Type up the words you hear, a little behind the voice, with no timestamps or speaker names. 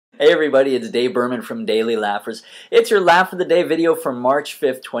Hey everybody, it's Dave Berman from Daily Laughers. It's your Laugh of the Day video for March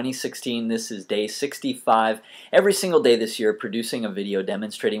 5th, 2016. This is day 65. Every single day this year, producing a video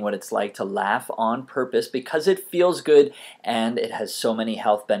demonstrating what it's like to laugh on purpose because it feels good and it has so many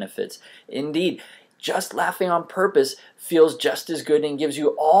health benefits. Indeed, just laughing on purpose feels just as good and gives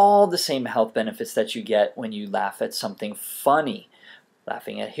you all the same health benefits that you get when you laugh at something funny.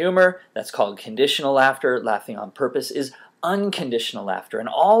 Laughing at humor, that's called conditional laughter. Laughing on purpose is unconditional laughter, and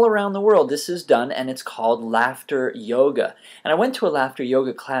all around the world this is done, and it's called laughter yoga. And I went to a laughter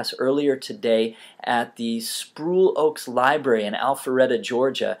yoga class earlier today at the Spruill Oaks Library in Alpharetta,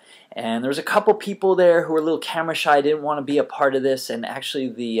 Georgia, and there was a couple people there who were a little camera shy, didn't want to be a part of this, and actually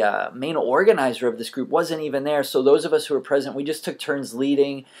the main organizer of this group wasn't even there, so those of us who were present, we just took turns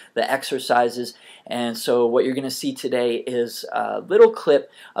leading the exercises. And so what you're going to see today is a little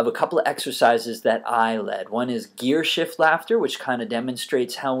clip of a couple of exercises that I led. One is gear shift laughter, which kind of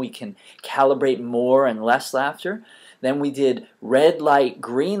demonstrates how we can calibrate more and less laughter. Then we did red light,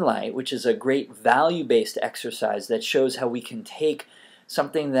 green light, which is a great value-based exercise that shows how we can take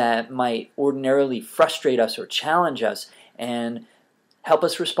something that might ordinarily frustrate us or challenge us and help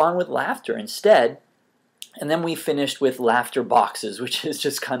us respond with laughter instead. And then we finished with laughter boxes, which is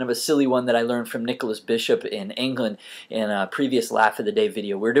just kind of a silly one that I learned from Nicholas Bishop in England in a previous Laugh of the Day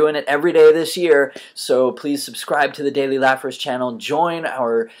video. We're doing it every day this year, so please subscribe to the Daily Laughers channel, join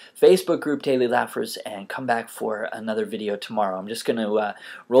our Facebook group Daily Laughers, and come back for another video tomorrow. I'm just going to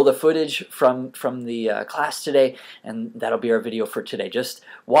roll the footage from the class today, and that'll be our video for today. Just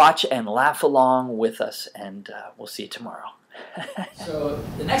watch and laugh along with us, and we'll see you tomorrow. So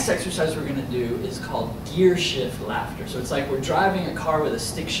the next exercise we're going to do is called gear shift laughter. So it's like we're driving a car with a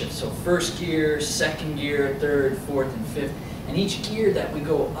stick shift. So first gear, second gear, third, fourth, and fifth. And each gear that we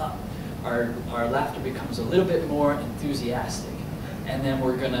go up, our laughter becomes a little bit more enthusiastic. And then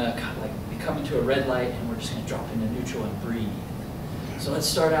we're going to be coming to a red light, and we're just going to drop into neutral and breathe. So let's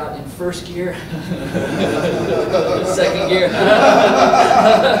start out in first gear, second gear,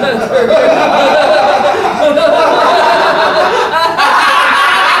 third gear.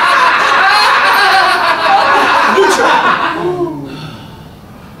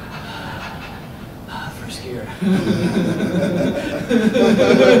 First gear.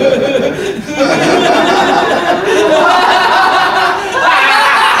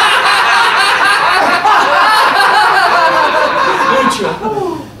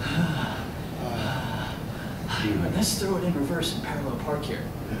 Let's throw it in reverse and parallel park here.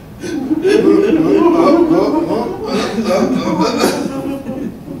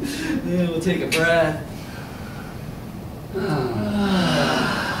 Yeah, we'll take a breath.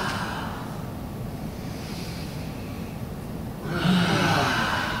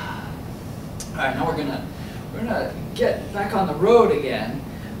 Alright, now we're gonna get back on the road again.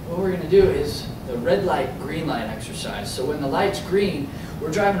 What we're gonna do is the red light, green light exercise. So when the light's green, we're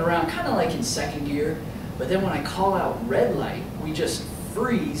driving around kind of like in second gear, but then when I call out red light, we just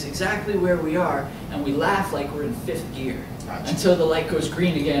freeze exactly where we are, and we laugh like we're in fifth gear. Gotcha. Until the light goes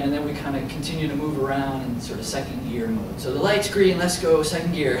green again, and then we kind of continue to move around in sort of second gear mode. So the light's green, let's go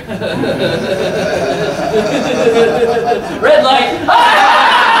second gear. Red light!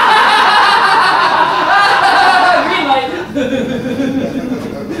 Green light!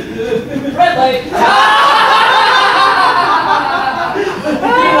 Red light!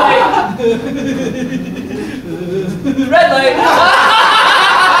 Green light! Red light!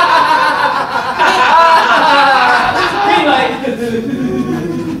 Green light!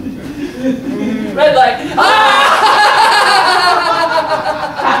 Red light! Oh,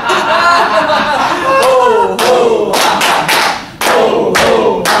 oh, oh,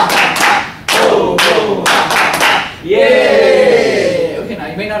 oh, oh, oh. Yay! Okay, now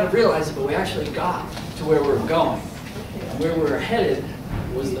you may not have realized it, but we actually got to where we were going. And where we were headed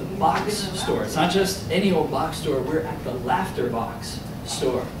was the box store. It's not just any old box store. We're at the Laughter Box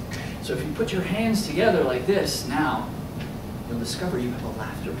store. So if you put your hands together like this now, you'll discover you have a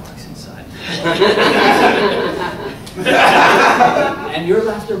laughter box inside. And your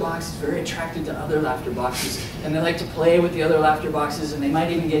laughter box is very attracted to other laughter boxes, and they like to play with the other laughter boxes, and they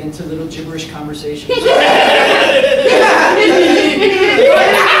might even get into little gibberish conversations.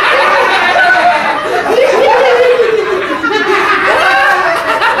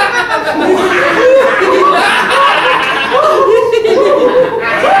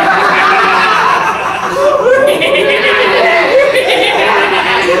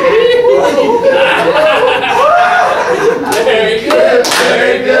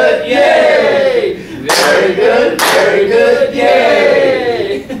 Very good, yay! Very good,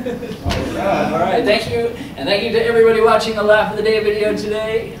 yay! All right, thank you. And Thank you to everybody watching the Laugh of the Day video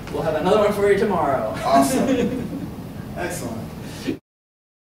today. We'll have another one for you tomorrow. Awesome. Excellent.